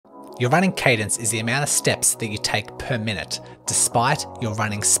Your running cadence is the amount of steps that you take per minute, despite your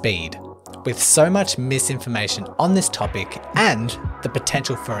running speed. With so much misinformation on this topic and the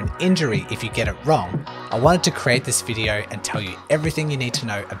potential for an injury if you get it wrong, I wanted to create this video and tell you everything you need to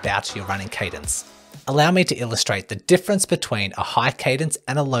know about your running cadence. Allow me to illustrate the difference between a high cadence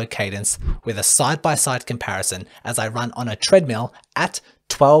and a low cadence with a side-by-side comparison as I run on a treadmill at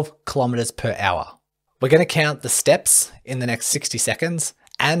 12 kilometers per hour. We're going to count the steps in the next 60 seconds,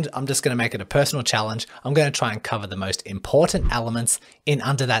 and I'm just going to make it a personal challenge. I'm going to try and cover the most important elements in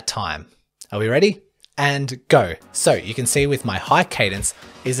under that time. Are we ready? And go. So you can see with my high cadence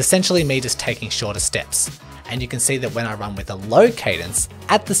is essentially me just taking shorter steps. And you can see that when I run with a low cadence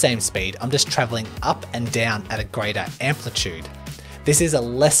at the same speed, I'm just traveling up and down at a greater amplitude. This is a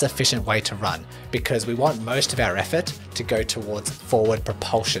less efficient way to run because we want most of our effort to go towards forward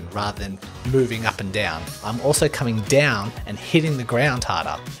propulsion rather than moving up and down. I'm also coming down and hitting the ground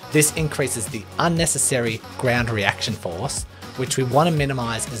harder. This increases the unnecessary ground reaction force, which we want to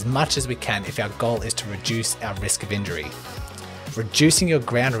minimize as much as we can if our goal is to reduce our risk of injury. Reducing your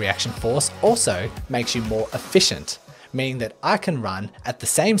ground reaction force also makes you more efficient, meaning that I can run at the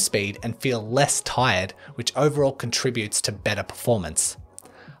same speed and feel less tired, which overall contributes to better performance.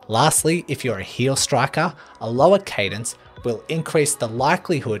 Lastly, if you're a heel striker, a lower cadence will increase the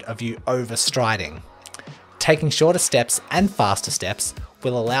likelihood of you overstriding. Taking shorter steps and faster steps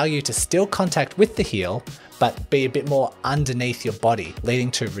will allow you to still contact with the heel, but be a bit more underneath your body,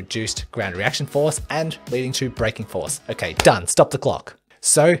 leading to reduced ground reaction force and leading to braking force. Okay, done, stop the clock.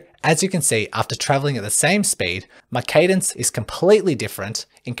 So as you can see, after traveling at the same speed, my cadence is completely different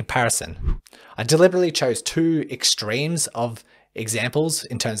in comparison. I deliberately chose two extremes of examples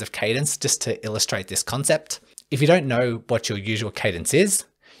in terms of cadence just to illustrate this concept. If you don't know what your usual cadence is,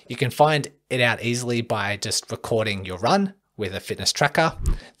 you can find it out easily by just recording your run with a fitness tracker.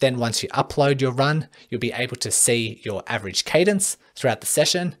 Then once you upload your run, you'll be able to see your average cadence throughout the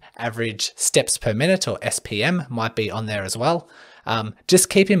session. Average steps per minute, or SPM, might be on there as well. Just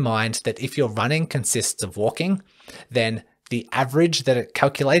keep in mind that if your running consists of walking, then the average that it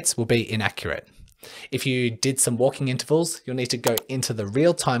calculates will be inaccurate. If you did some walking intervals, you'll need to go into the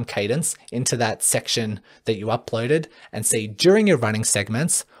real-time cadence, into that section that you uploaded, and see during your running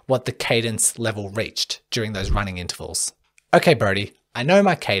segments what the cadence level reached during those running intervals. Okay, Brody, I know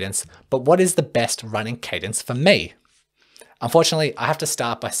my cadence, but what is the best running cadence for me? Unfortunately, I have to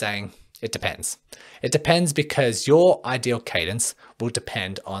start by saying it depends. It depends because your ideal cadence will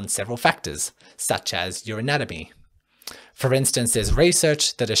depend on several factors, such as your anatomy. For instance, there's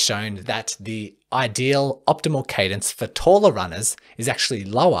research that has shown that the ideal optimal cadence for taller runners is actually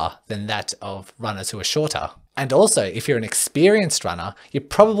lower than that of runners who are shorter. And also, if you're an experienced runner, you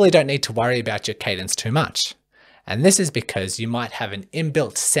probably don't need to worry about your cadence too much. And this is because you might have an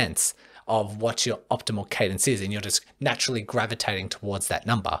inbuilt sense of what your optimal cadence is and you're just naturally gravitating towards that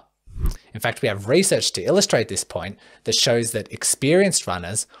number. In fact, we have research to illustrate this point that shows that experienced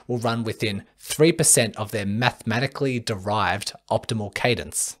runners will run within 3% of their mathematically derived optimal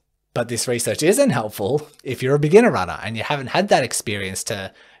cadence. But this research isn't helpful if you're a beginner runner and you haven't had that experience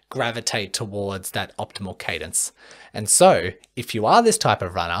to gravitate towards that optimal cadence. And so, if you are this type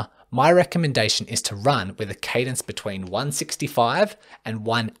of runner, my recommendation is to run with a cadence between 165 and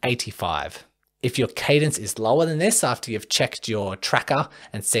 185. If your cadence is lower than this after you've checked your tracker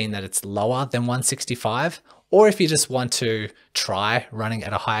and seen that it's lower than 165, or if you just want to try running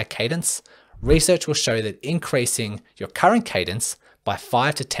at a higher cadence, research will show that increasing your current cadence by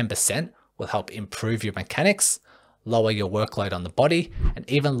 5 to 10% will help improve your mechanics, lower your workload on the body, and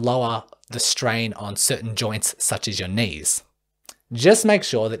even lower the strain on certain joints such as your knees. Just make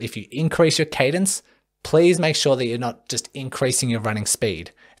sure that if you increase your cadence, please make sure that you're not just increasing your running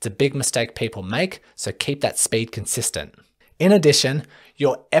speed. It's a big mistake people make, so keep that speed consistent. In addition,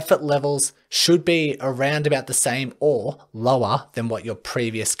 your effort levels should be around about the same or lower than what your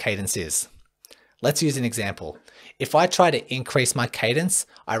previous cadence is. Let's use an example. If I try to increase my cadence,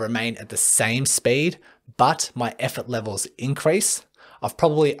 I remain at the same speed, but my effort levels increase, I've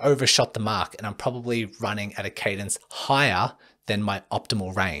probably overshot the mark and I'm probably running at a cadence higher than my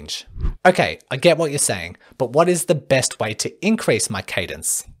optimal range. Okay, I get what you're saying, but what is the best way to increase my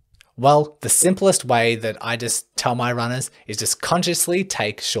cadence? Well, the simplest way that I just tell my runners is just consciously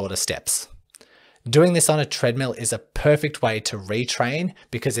take shorter steps. Doing this on a treadmill is a perfect way to retrain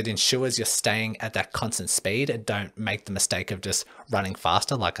because it ensures you're staying at that constant speed and don't make the mistake of just running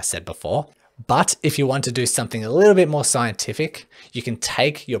faster, like I said before. But if you want to do something a little bit more scientific, you can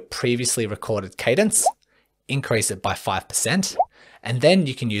take your previously recorded cadence, increase it by 5%, and then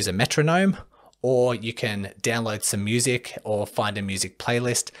you can use a metronome or you can download some music or find a music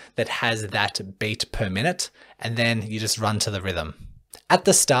playlist that has that beat per minute, and then you just run to the rhythm. At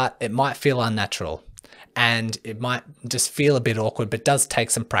the start, it might feel unnatural and it might just feel a bit awkward, but does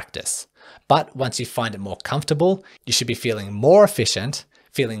take some practice. But once you find it more comfortable, you should be feeling more efficient,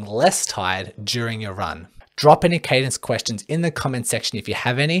 feeling less tired during your run. Drop any cadence questions in the comment section if you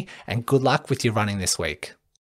have any, and good luck with your running this week.